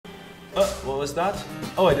What was that?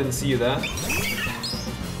 Oh, I didn't see you there.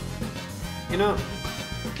 You know,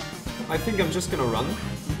 I think I'm just gonna run.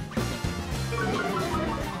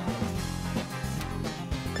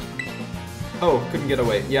 Oh, couldn't get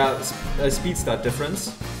away. Yeah, speed stat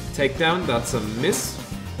difference. Takedown, that's a miss.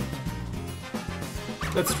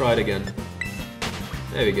 Let's try it again.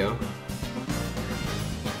 There we go.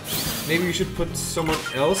 Maybe we should put someone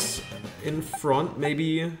else in front.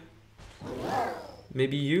 Maybe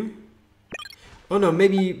you? Oh no,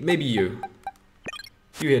 maybe you.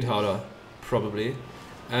 You hit harder, probably.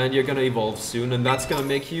 And you're gonna evolve soon, and that's gonna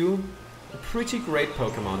make you a pretty great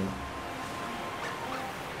Pokemon.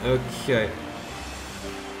 Okay.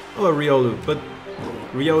 Oh, a Riolu, but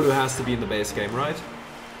Riolu has to be in the base game, right?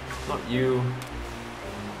 Not you.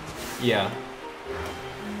 Yeah.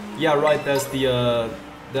 Yeah, right, there's the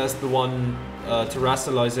one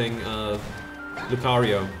terrestrializing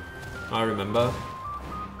Lucario. I remember.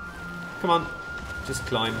 Come on, just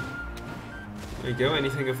climb. There you go,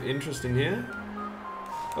 anything of interest in here?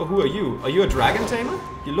 Oh, who are you? Are you a dragon tamer?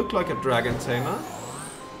 You look like a dragon tamer.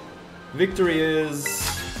 Victory is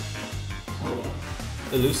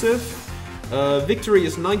elusive. Victory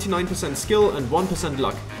is 99% skill and 1%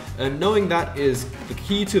 luck. And knowing that is the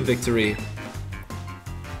key to victory.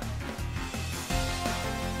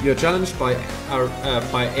 You're challenged by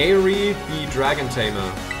Aerie, the Dragon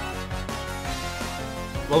Tamer.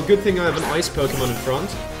 Well, good thing I have an ice Pokemon in front.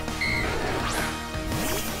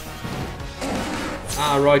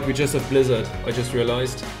 Ah, right, we just have Blizzard, I just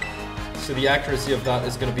realized. So the accuracy of that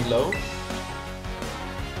is gonna be low.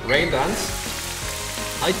 Rain Dance.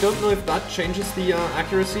 I don't know if that changes the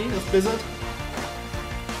accuracy of Blizzard.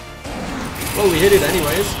 Well, we hit it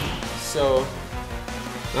anyways, so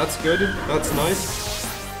that's good, that's nice.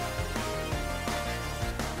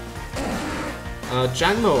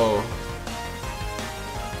 Jangmo.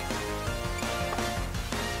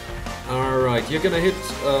 Alright, you're gonna hit,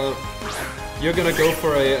 you're gonna go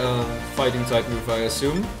for a fighting type move, I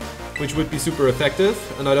assume, which would be super effective,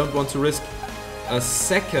 and I don't want to risk a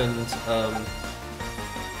second,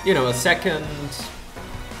 you know, a second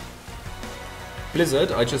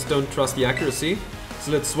Blizzard. I just don't trust the accuracy.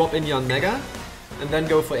 So let's swap in Yanmega, and then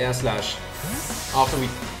go for Air Slash, after we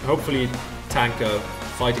hopefully tank a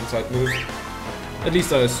fighting type move. At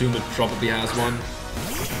least I assume it probably has one.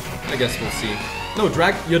 I guess we'll see. No,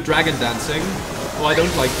 you're Dragon Dancing. Oh, I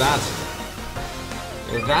don't like that.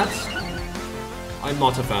 That, I'm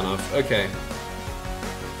not a fan of. Okay.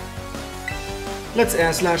 Let's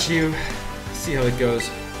Air Slash you. See how it goes.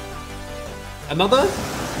 Another?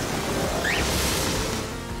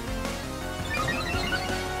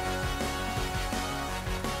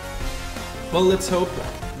 Well, let's hope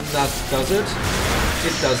that does it.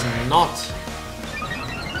 It does not.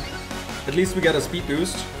 At least we get a speed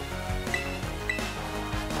boost.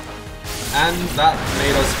 And that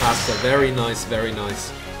made us faster. Very nice, very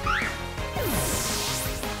nice.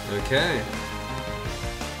 Okay.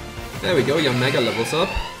 There we go, Yanmega levels up.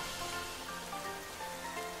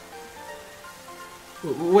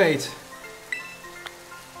 Wait.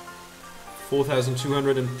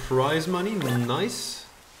 4,200 in prize money, nice.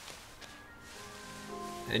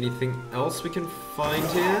 Anything else we can find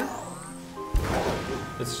here?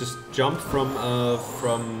 Let's just jump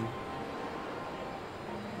from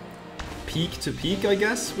peak to peak, I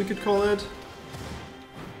guess we could call it.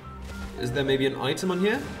 Is there maybe an item on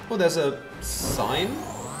here? Oh, there's a sign.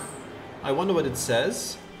 I wonder what it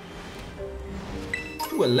says.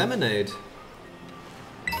 Ooh, a lemonade.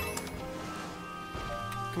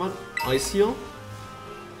 Come on, Ice Heal.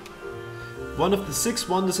 One of the 6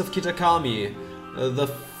 wonders of Kitakami, the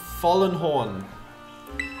Fallen Horn.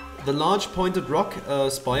 The large pointed rock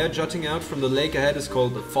spire jutting out from the lake ahead is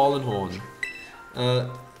called the Fallen Horn.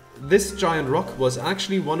 This giant rock was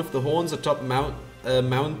actually one of the horns atop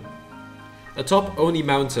Oni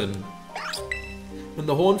Mountain. When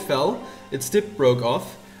the horn fell, its tip broke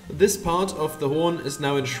off. This part of the horn is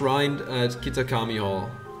now enshrined at Kitakami Hall.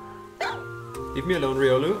 Leave me alone,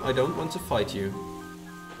 Riolu. I don't want to fight you.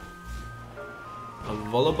 A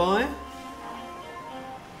Lullaby.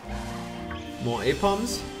 More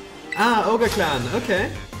Apums. Ah, Ogre Clan.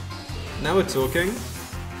 Okay. Now we're talking.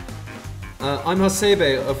 I'm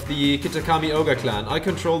Hasebe of the Kitakami Ogre Clan. I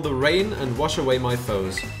control the rain and wash away my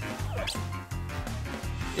foes.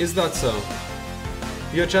 Is that so?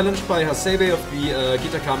 You are challenged by Hasebe of the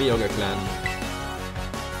Kitakami Ogre Clan.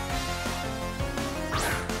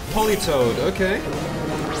 Politoad, okay.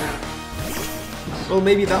 Well,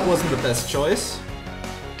 maybe that wasn't the best choice.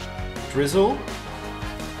 Drizzle.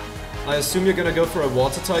 I assume you're gonna go for a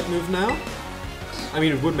water type move now? I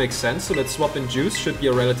mean, it would make sense, so let's swap in Juice. Should be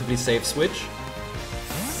a relatively safe switch.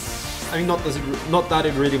 I mean, not that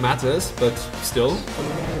it really matters, but still.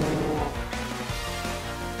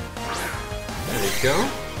 There we go.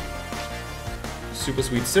 Super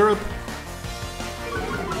sweet syrup.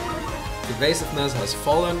 Evasiveness has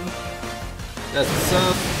fallen. There's the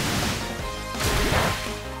surf.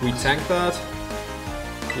 We tank that.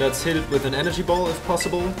 Let's hit it with an energy ball if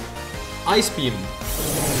possible. Ice beam.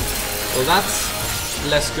 Well, that's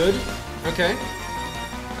less good. Okay.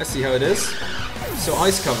 I see how it is. So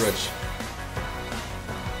ice coverage.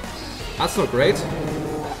 That's not great.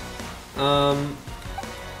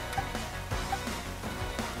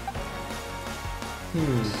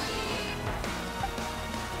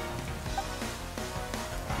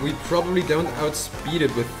 We probably don't outspeed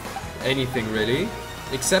it with anything really.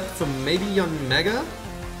 Except for maybe on Mega.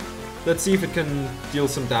 Let's see if it can deal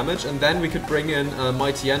some damage. And then we could bring in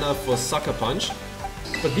Mightyena for Sucker Punch.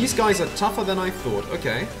 But these guys are tougher than I thought.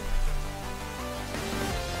 Okay.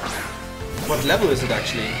 What level is it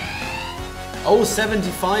actually? Oh,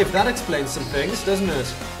 75. That explains some things, doesn't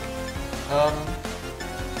it?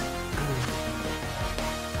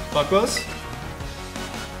 Buckbuzz?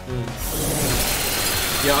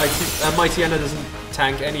 Yeah, Mightyena doesn't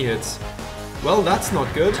tank any hits. Well, that's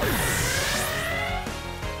not good.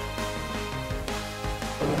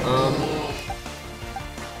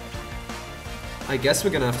 I guess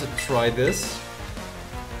we're gonna have to try this.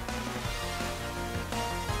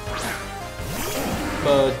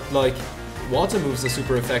 But, like, water moves are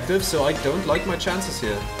super effective, so I don't like my chances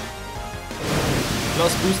here.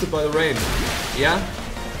 Plus boosted by the rain. Yeah,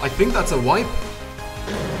 I think that's a wipe.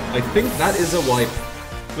 I think that is a wipe.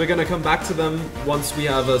 We're gonna come back to them once we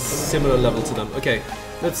have a similar level to them. Okay,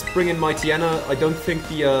 let's bring in Mightyena. I don't think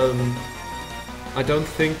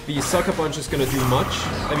the Sucker Punch is gonna do much.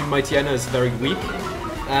 I mean, Mightyena is very weak,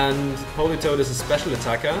 and Politoad is a special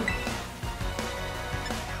attacker.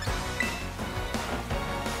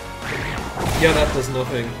 Yeah, that does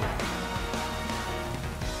nothing.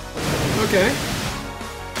 Okay.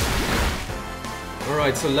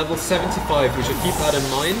 Alright, so level 75, we should keep that in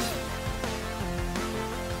mind.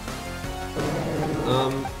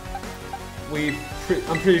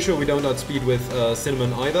 I'm pretty sure we don't outspeed with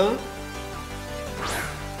Cinnamon either.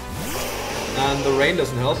 And the rain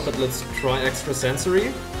doesn't help, but let's try Extra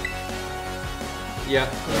Sensory. Yeah,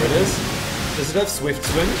 there it is. Does it have Swift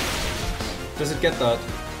Swim? Does it get that?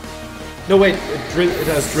 No, wait, it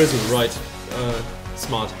has Drizzle, right.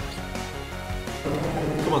 Smart.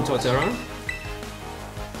 Come on, Torterra.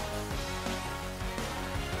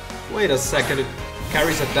 Wait a second, it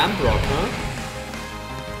carries a Damp Rock, huh?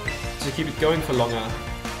 To keep it going for longer.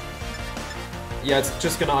 Yeah, it's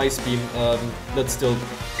just gonna Ice Beam. Let's still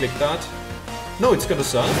click that. No, it's gonna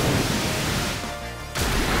Surf.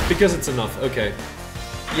 Because it's enough, okay.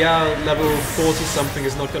 Yeah, level 40 something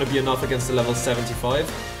is not gonna be enough against the level 75.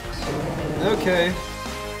 Okay.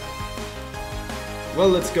 Well,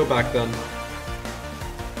 let's go back then.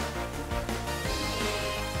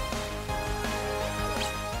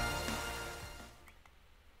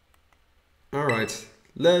 Alright,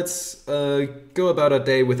 let's go about our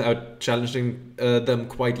day without challenging them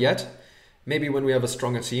quite yet. Maybe when we have a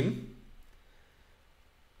stronger team.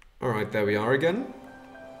 Alright, there we are again.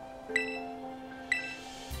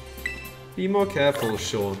 Be more careful,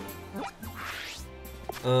 sure.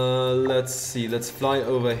 Let's see, let's fly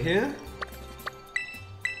over here.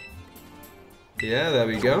 Yeah, there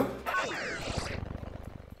we go.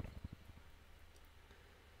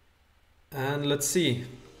 And let's see.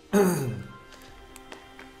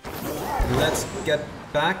 Let's get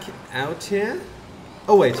back out here.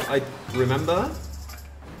 Oh wait, I remember.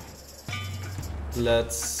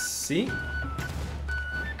 Let's see.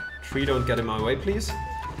 Tree, don't get in my way, please.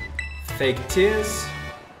 Fake Tears.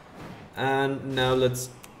 And now let's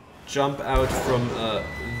jump out from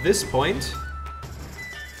this point.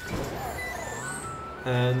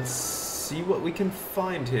 And see what we can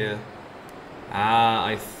find here. Ah,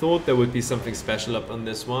 I thought there would be something special up on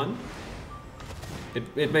this one.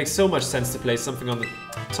 It makes so much sense to place something on the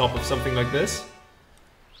top of something like this.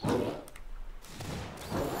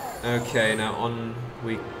 Okay, now on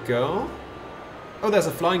we go. Oh, there's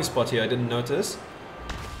a flying spot here, I didn't notice.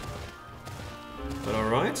 But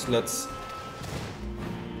alright, let's...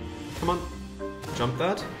 Come on, jump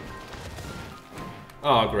that.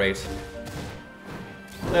 Oh, great.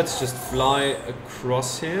 Let's just fly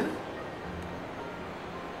across here.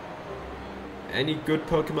 Any good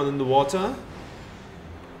Pokemon in the water?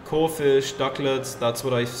 Corefish, ducklets, that's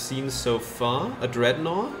what I've seen so far. A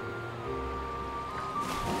Dreadnought.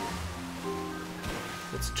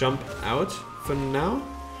 Let's jump out for now.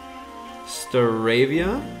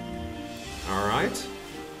 Staravia. Alright.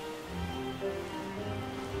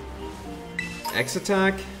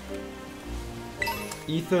 X-Attack.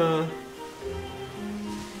 Ether.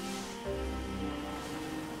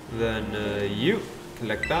 Then you.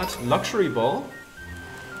 Collect that. Luxury Ball.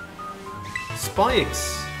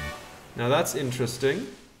 Spikes. Now that's interesting.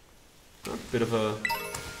 Oh, bit of a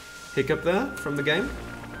hiccup there from the game.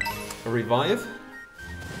 A revive.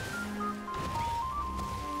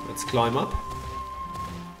 Let's climb up.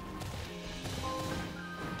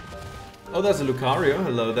 Oh, there's a Lucario.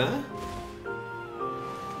 Hello there.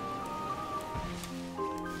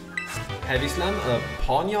 Heavy Slam.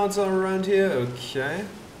 Pawnyards are around here. Okay.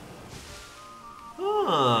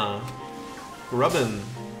 Ah. Grubbin.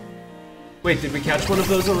 Wait, did we catch one of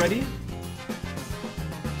those already?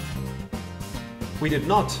 We did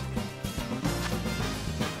not.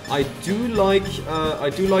 I do like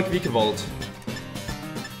Vikavolt.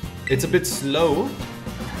 It's a bit slow,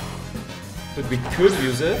 but we could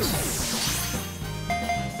use it.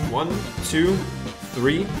 1, 2,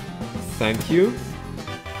 3. Thank you.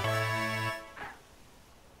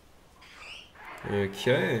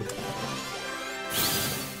 Okay.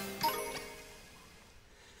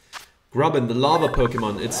 Grubbin, the lava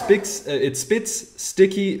Pokemon. It spits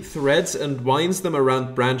sticky threads and winds them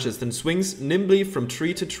around branches, then swings nimbly from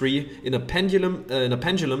tree to tree in a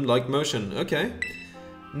pendulum-like motion. Okay.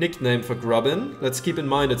 Nickname for Grubbin. Let's keep in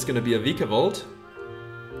mind it's gonna be a Vikavolt.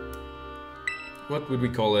 What would we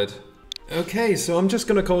call it? Okay, so I'm just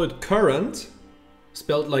gonna call it Current,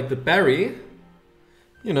 spelled like the berry.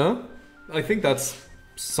 You know, I think that's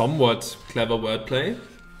somewhat clever wordplay.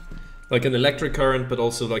 Like an electric current, but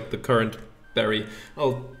also like the current berry.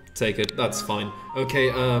 I'll take it, that's fine. Okay,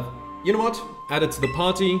 you know what? Add it to the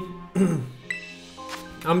party.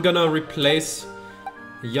 I'm gonna replace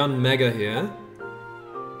Yan Mega here.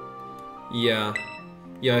 Yeah,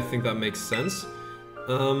 I think that makes sense.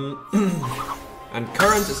 And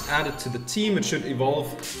current is added to the team. It should evolve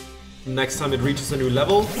next time it reaches a new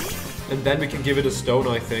level. And then we can give it a stone,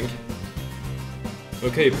 I think.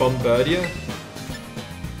 Okay, Bombardier.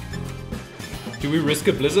 Do we risk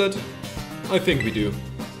a blizzard? I think we do.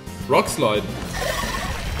 Rock Slide.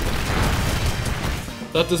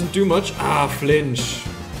 That doesn't do much. Ah, flinch.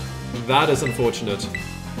 That is unfortunate.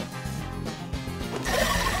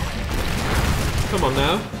 Come on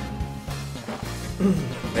now.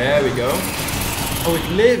 There we go. Oh,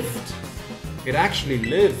 it lived. It actually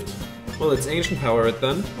lived. Well, it's Ancient Power it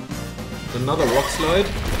then. Another Rock Slide.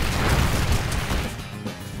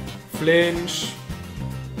 Flinch.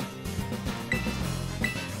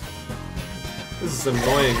 This is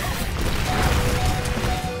annoying.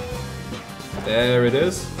 There it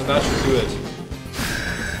is. And that should do it.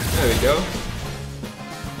 There we go.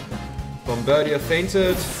 Bombardier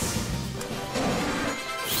fainted.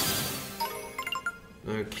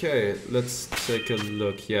 Okay, let's take a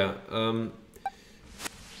look. Yeah,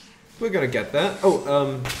 we're gonna get that.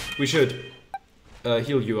 Oh, we should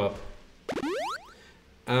heal you up.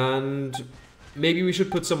 And maybe we should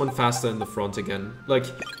put someone faster in the front again. Like,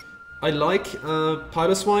 I like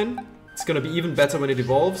Piloswine. It's gonna be even better when it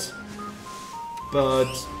evolves.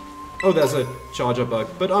 But... oh, there's a Charger Bug.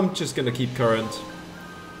 But I'm just gonna keep Current.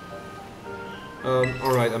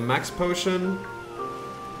 Alright, a Max Potion.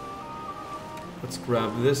 Let's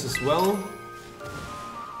grab this as well.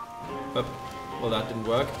 Well, that didn't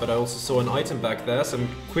work, but I also saw an item back there, so I'm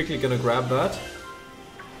quickly gonna grab that.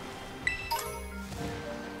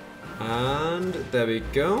 And there we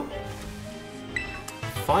go.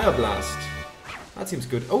 Fire Blast. That seems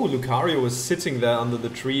good. Oh, Lucario was sitting there under the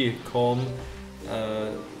tree, calm,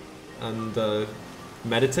 and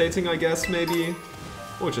meditating, I guess, maybe?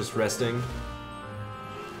 Or just resting.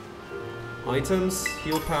 Items,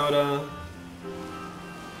 Heal Powder,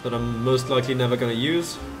 that I'm most likely never gonna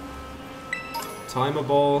use. Timer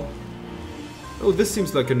Ball. Oh, this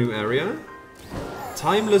seems like a new area.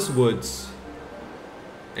 Timeless Woods.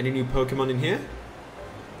 Any new Pokemon in here?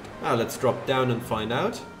 Ah, let's drop down and find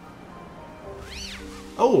out.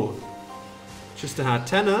 Oh! Just a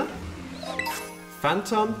Hatenna.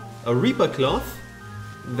 Phantom. A Reaper Cloth.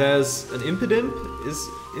 There's an Impidimp. Is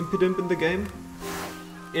Impidimp in the game?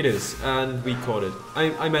 It is, and we caught it.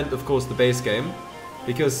 I meant, of course, the base game.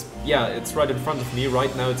 Because, yeah, it's right in front of me.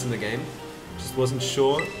 Right now it's in the game. Just wasn't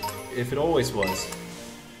sure if it always was.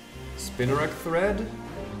 Spinnerack Thread.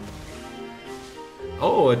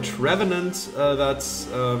 Oh, a Trevenant that's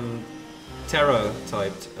Terra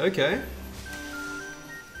typed. Okay.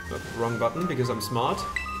 Oh, wrong button because I'm smart.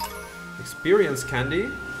 Experience Candy.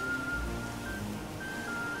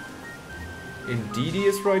 Indeedee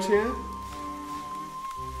is right here.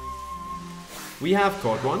 We have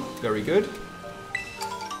caught one. Very good.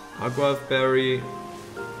 Agua Berry.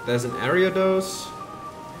 There's an Ariados.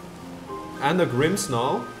 And a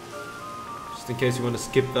Grimmsnarl. Just in case you want to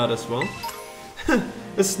skip that as well.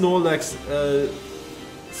 A Snorlax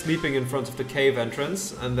sleeping in front of the cave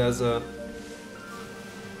entrance. And there's a...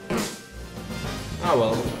 Ah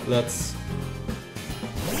well, let's...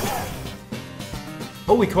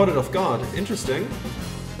 Oh, we caught it off guard. Interesting.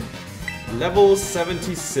 Level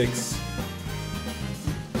 76.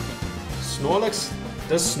 Snorlax...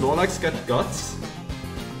 Does Snorlax get guts?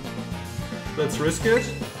 Let's risk it.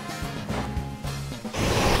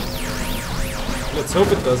 Let's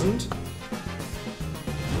hope it doesn't.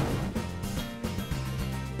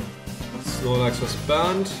 Snorlax was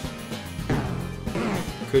burned.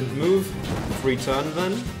 Couldn't move. Free turn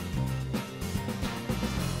then.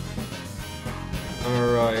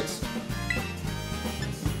 Alright.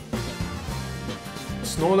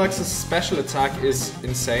 Snorlax's special attack is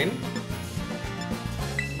insane.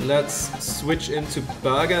 Let's switch into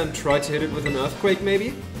Burger and try to hit it with an Earthquake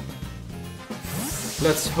maybe?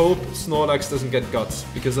 Let's hope Snorlax doesn't get guts,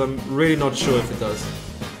 because I'm really not sure if it does.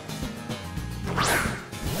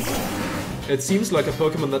 It seems like a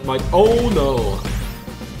Pokemon that might... Oh no!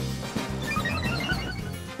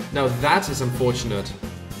 Now that is unfortunate.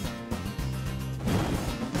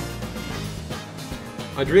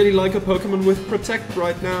 I'd really like a Pokemon with Protect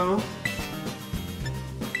right now.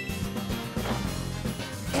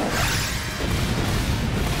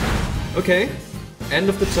 Okay, end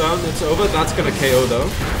of the turn, it's over. That's gonna KO though.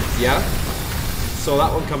 Yeah. Saw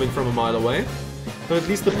that one coming from a mile away. But at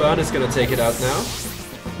least the burn is gonna take it out now.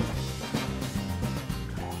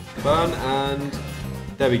 Burn and...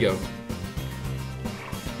 there we go.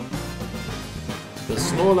 The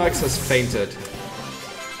Snorlax has fainted.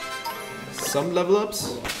 Some level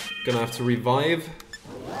ups. Gonna have to revive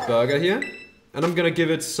Burger here. And I'm gonna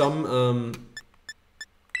give it some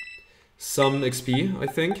XP, I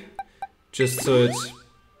think. Just so it,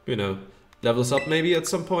 you know, levels up maybe at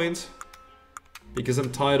some point. Because I'm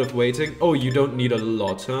tired of waiting. Oh, you don't need a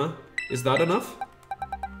lot, huh? Is that enough?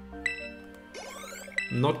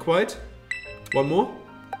 Not quite. One more?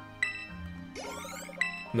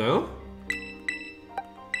 No?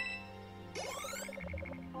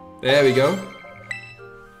 There we go.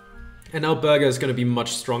 And now Burger is gonna be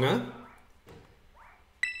much stronger.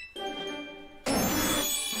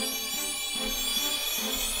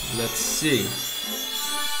 Let's see.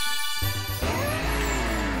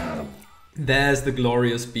 There's the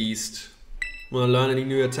glorious beast. Wanna learn any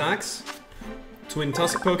new attacks? Twin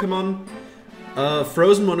Tusk Pokemon.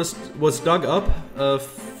 Frozen one was dug up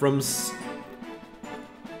from...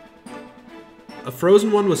 A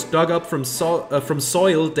frozen one was dug up from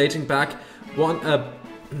soil dating back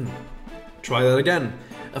try that again.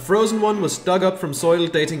 A frozen one was dug up from soil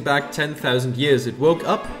dating back 10,000 years. It woke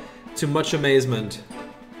up to much amazement.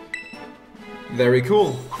 Very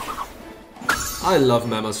cool. I love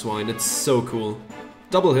Mamoswine, it's so cool.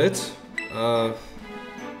 Double hit. I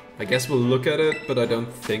guess we'll look at it, but I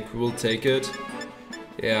don't think we'll take it.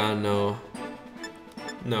 Yeah, no.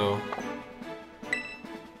 No.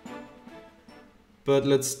 But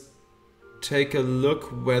let's take a look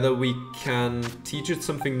whether we can teach it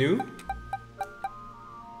something new.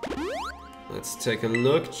 Let's take a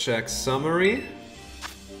look, check summary.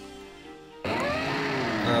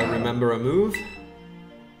 Remember a move.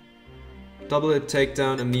 Double hit,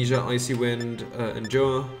 takedown, amnesia, icy wind,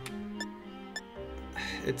 endure.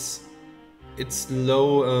 It's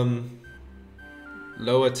low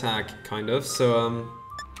low attack kind of. So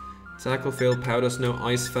attack will fail, powder snow,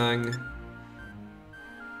 ice fang.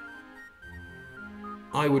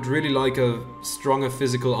 I would really like a stronger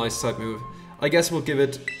physical ice type move. I guess we'll give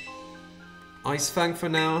it Ice Fang for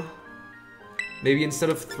now. Maybe instead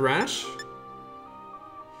of Thrash?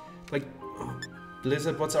 Like, oh,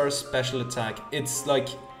 Blizzard, what's our special attack? It's like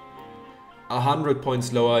 100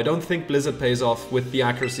 points lower. I don't think Blizzard pays off with the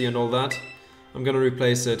accuracy and all that. I'm gonna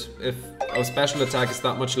replace it. If our special attack is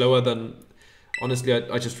that much lower, then honestly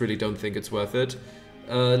I just really don't think it's worth it.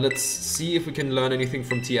 Let's see if we can learn anything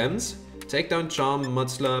from TMs. Takedown, Charm,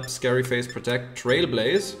 Mudslap, Scary Face, Protect,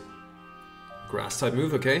 Trailblaze. Grass type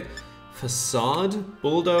move, okay. Facade,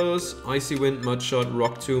 Bulldoze, Icy Wind, Mudshot,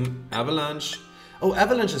 Rock Tomb, Avalanche. Oh,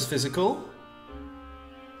 Avalanche is physical.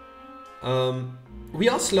 We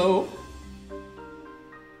are slow.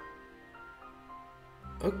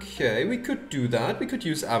 Okay, we could do that. We could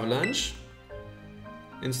use Avalanche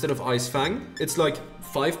instead of Ice Fang. It's like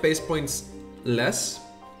 5 base points less,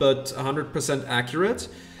 but 100% accurate.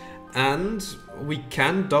 And we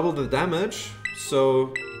can double the damage,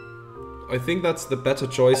 so I think that's the better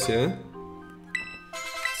choice here.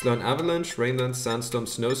 Slime Avalanche, Rainland, Sandstorm,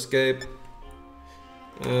 Snowscape.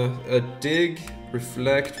 A Dig,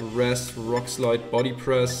 Reflect, Rest, Rock Slide, Body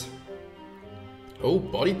Press. Oh,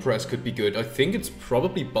 Body Press could be good. I think it's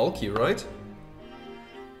probably bulky, right?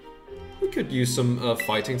 We could use some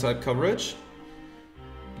fighting type coverage.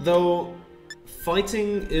 Though,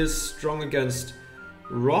 fighting is strong against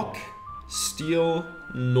rock, steel,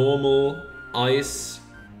 normal, ice,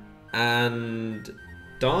 and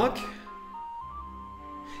dark.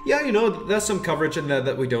 Yeah, you know, there's some coverage in there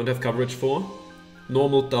that we don't have coverage for.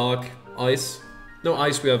 Normal, dark, ice. No,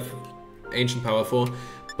 ice we have ancient power for.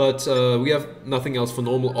 But we have nothing else for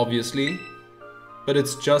normal, obviously. But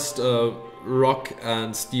it's just rock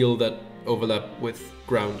and steel that overlap with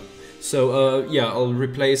ground. So yeah, I'll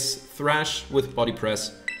replace Thrash with Body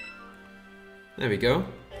Press. There we go.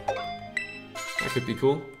 That could be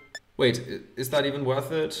cool. Wait, is that even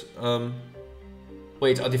worth it?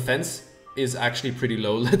 Wait, our defense is actually pretty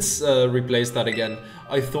low. Let's replace that again.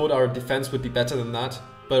 I thought our defense would be better than that,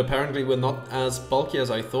 but apparently we're not as bulky as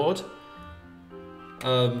I thought.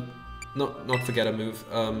 Not forget a move.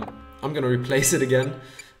 I'm gonna replace it again.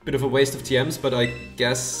 Bit of a waste of TMs, but I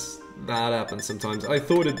guess that happens sometimes. I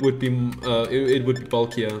thought it would be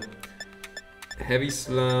bulkier. Heavy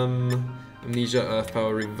Slam, Amnesia, Earth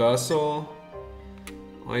Power, Reversal,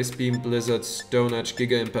 Ice Beam, Blizzard, Stone Edge,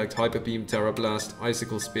 Giga Impact, Hyper Beam, Terra Blast,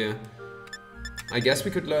 Icicle Spear. I guess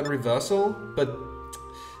we could learn Reversal, but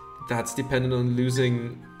that's dependent on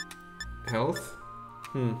losing health.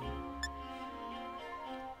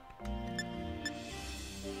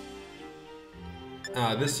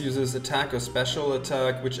 This uses attack or special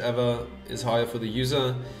attack, whichever is higher for the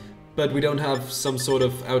user. But we don't have some sort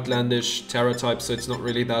of outlandish Terra type, so it's not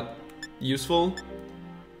really that useful.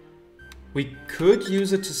 We could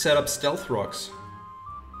use it to set up Stealth Rocks.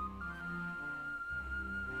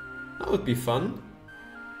 That would be fun.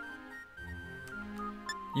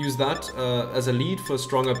 Use that as a lead for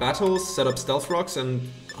stronger battles, set up Stealth Rocks and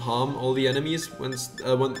harm all the enemies when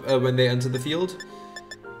they enter the field.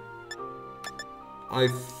 I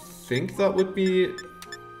think that would be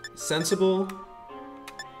sensible.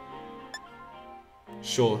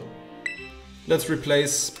 Sure. Let's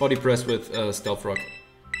replace Body Press with Stealth Rock.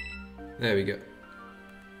 There we go.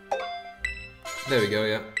 There we go,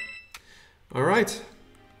 yeah. Alright.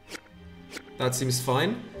 That seems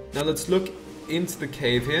fine. Now let's look into the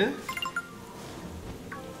cave here.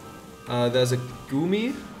 There's a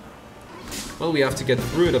Goomy. Well, we have to get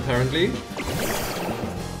through it apparently.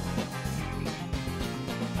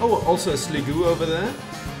 Oh, also a Sligoo over there.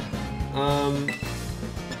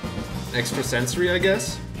 Extra sensory, I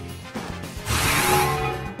guess.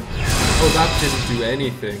 Oh, that didn't do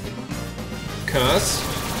anything. Curse.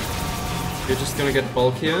 You're just gonna get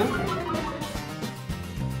bulkier.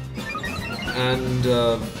 And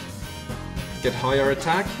get higher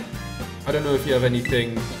attack. I don't know if you have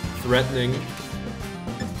anything threatening.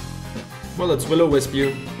 Well, let's Will-O-Wisp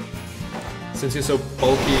you. Since you're so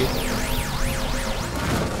bulky.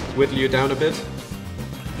 Whittle you down a bit.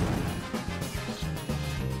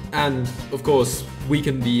 And, of course,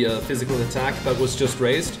 weaken the physical attack that was just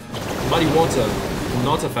raised. Muddy Water,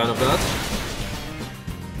 not a fan of that.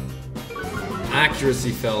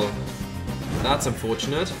 Accuracy fell. That's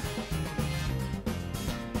unfortunate.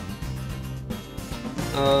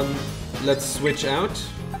 Let's switch out.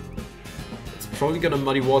 It's probably gonna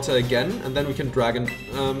Muddy Water again, and then we can Dragon...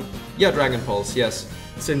 yeah, Dragon Pulse, yes.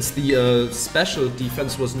 Since the special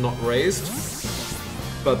defense was not raised,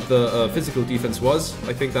 but the physical defense was,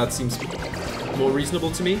 I think that seems more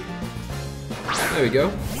reasonable to me. There we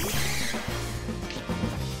go.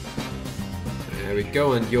 There we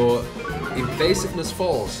go, and your evasiveness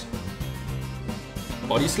falls.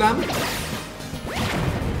 Body Slam?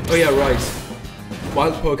 Oh yeah, right.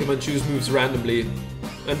 Wild Pokemon choose moves randomly,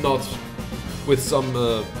 and not with some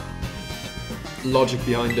logic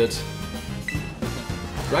behind it.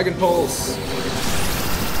 Dragon Pulse!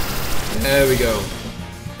 There we go.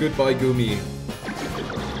 Goodbye, Goomy.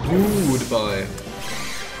 Goodbye.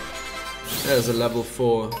 There's a level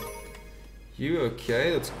 4. You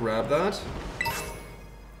okay? Let's grab that.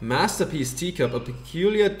 Masterpiece Teacup, a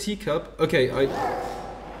peculiar teacup. Okay,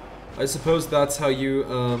 I suppose that's how you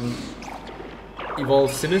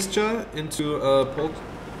evolve Sinistra into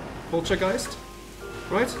Poltergeist.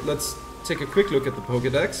 Right? Let's take a quick look at the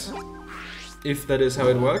Pokédex. If that is how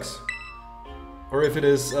it works. Or if it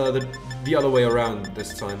is the other way around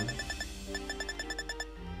this time.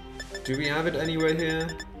 Do we have it anywhere here?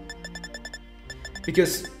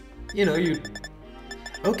 Because, you know, you...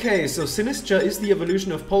 Okay, so Sinistra is the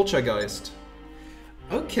evolution of Poltergeist.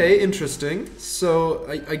 Okay, interesting. So,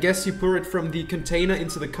 I guess you pour it from the container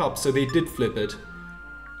into the cup, so they did flip it.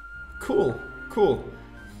 Cool, cool.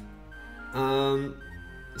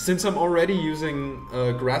 Since I'm already using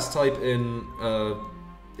grass type in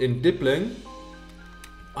Dipling,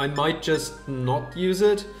 I might just not use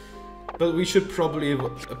it, but we should probably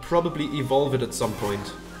evolve it at some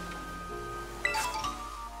point.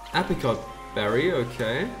 Apricot berry,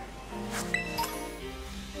 okay.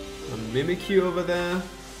 A Mimikyu over there.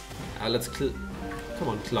 Let's come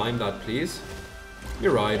on, climb that, please.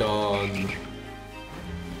 You're right on.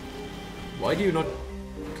 Why do you not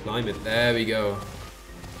climb it? There we go.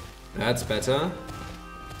 That's better.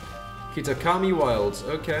 Kitakami Wilds,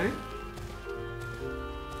 okay.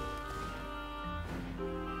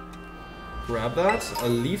 Grab that. A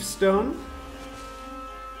leaf stone.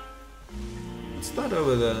 What's that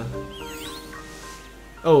over there?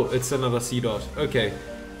 Oh, it's another Seedot. Okay.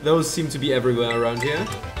 Those seem to be everywhere around here.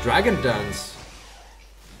 Dragon Dance.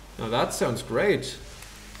 Now that sounds great.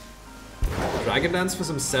 Dragon Dance for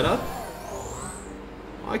some setup?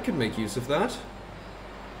 I could make use of that.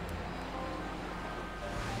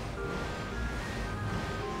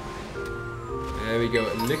 There we go,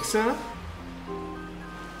 Elixir.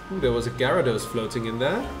 Ooh, there was a Gyarados floating in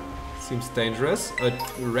there. Seems dangerous. A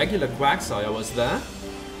regular Quagsire was there.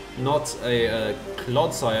 Not a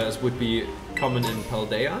Clodsire as would be common in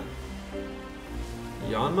Paldea.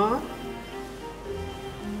 Yanma.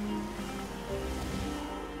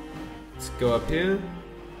 Let's go up here.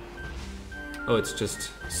 Oh, it's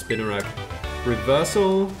just Spinarak.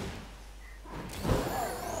 Reversal.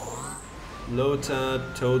 Lota,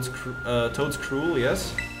 Toad's Cruel,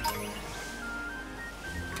 yes.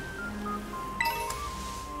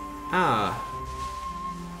 Ah.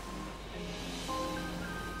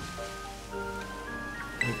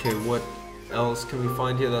 Okay, what else can we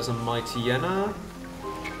find here? There's a Mightyena.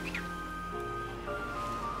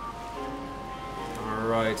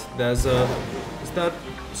 Alright, there's a... Is that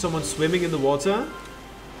someone swimming in the water?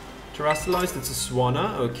 Terrestrialized, it's a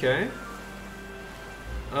Swanna, okay.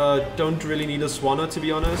 Don't really need a Swanna, to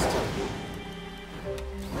be honest.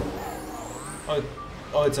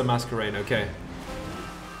 Oh, it's a Masquerain, okay.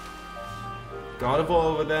 Gardevoir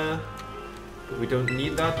over there. But we don't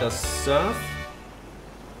need that, there's Surf.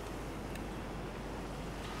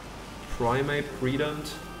 Primate,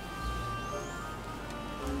 Predant.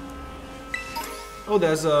 Oh,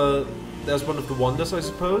 there's one of the wonders, I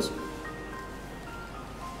suppose.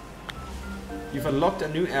 You've unlocked a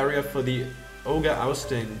new area for the Ogre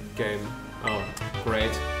Ousting game. Oh,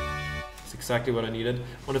 great. That's exactly what I needed.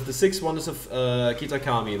 One of the 6 wonders of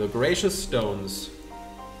Kitakami, the Gracious Stones.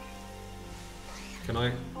 Can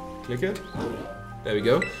I click it? There we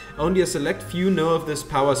go. Only a select few know of this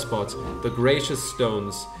power spot, the Gracious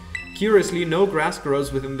Stones. Curiously, no grass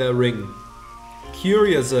grows within their ring.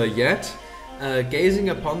 Curiouser yet, gazing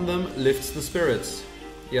upon them lifts the spirits.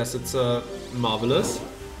 Yes, it's marvelous.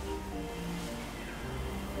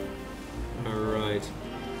 Alright.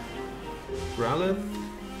 Growlithe.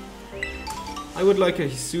 I would like a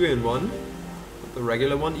Hisuian one, not the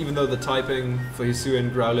regular one, even though the typing for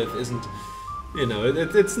Hisuian Growlithe isn't, you know,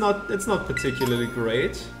 it's not particularly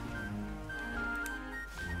great.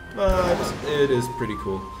 But it is pretty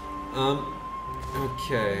cool.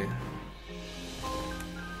 Okay.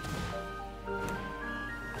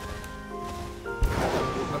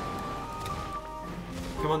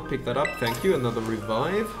 Come on, pick that up, thank you. Another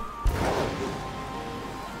revive.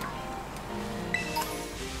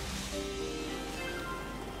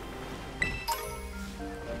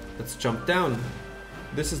 Let's jump down.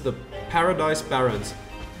 This is the Paradise Barrens.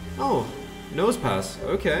 Oh, Nosepass,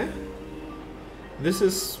 okay. This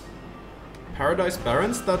is Paradise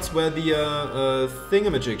Barrens? That's where the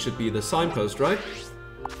thingamajig should be, the signpost, right?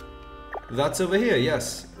 That's over here,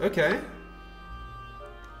 yes. Okay.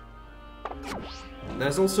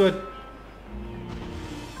 There's also a...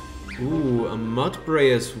 Ooh, a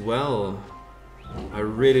Mudbray as well. I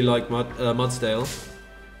really like Mudsdale.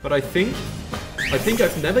 But I think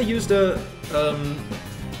I've never used a...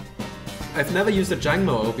 I've never used a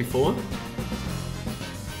Jangmo before.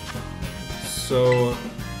 So...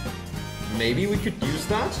 maybe we could use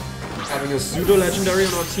that. Having a pseudo-legendary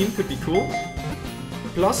on our team could be cool.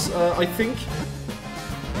 Plus, I think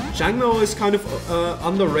Jangmo is kind of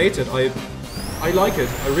underrated. I like it.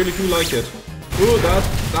 I really do like it. Ooh, that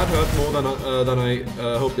hurt more than I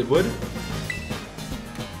hoped it would.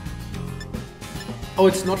 Oh,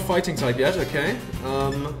 it's not fighting type yet. Okay.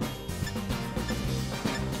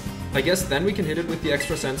 I guess then we can hit it with the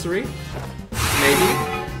extra sensory. Maybe.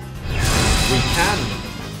 We can.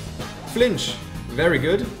 Flinch. Very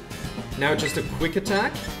good. Now just a quick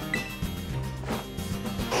attack.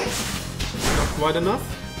 Not quite enough.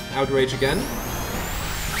 Outrage again.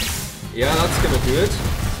 Yeah, that's gonna do it.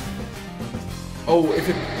 Oh, if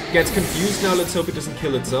it gets confused now, let's hope it doesn't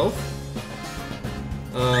kill itself.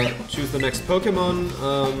 Choose the next Pokemon.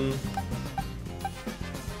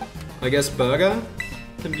 I guess Burger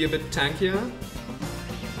can be a bit tankier.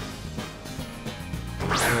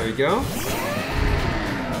 There we go.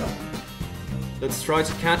 Let's try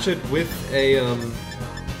to catch it with a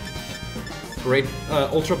great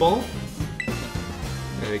Ultra Ball.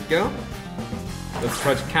 There we go. Let's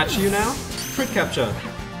try to catch you now. Crit capture.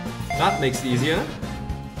 That makes it easier.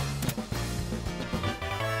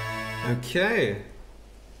 Okay.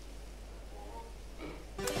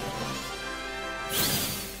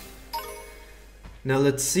 Now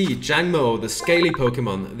let's see, Jangmo, the scaly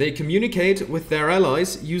Pokemon. They communicate with their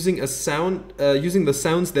allies using the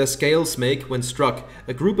sounds their scales make when struck.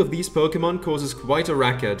 A group of these Pokemon causes quite a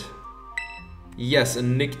racket. Yes, a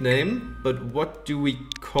nickname, but what do we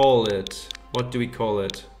call it? What do we call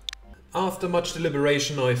it? After much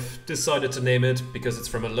deliberation, I've decided to name it, because it's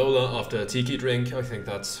from Alola after a tiki drink. I think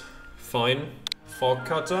that's fine. Fog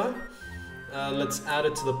Cutter. Let's add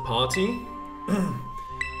it to the party.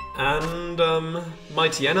 And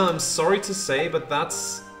Mightyena, I'm sorry to say, but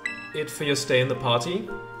that's it for your stay in the party.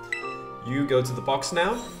 You go to the box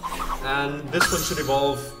now, and this one should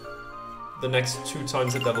evolve the next 2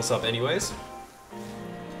 times it levels up anyways.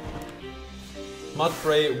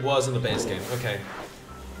 Mudbray was in the base game, okay.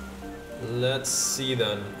 Let's see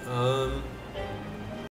then.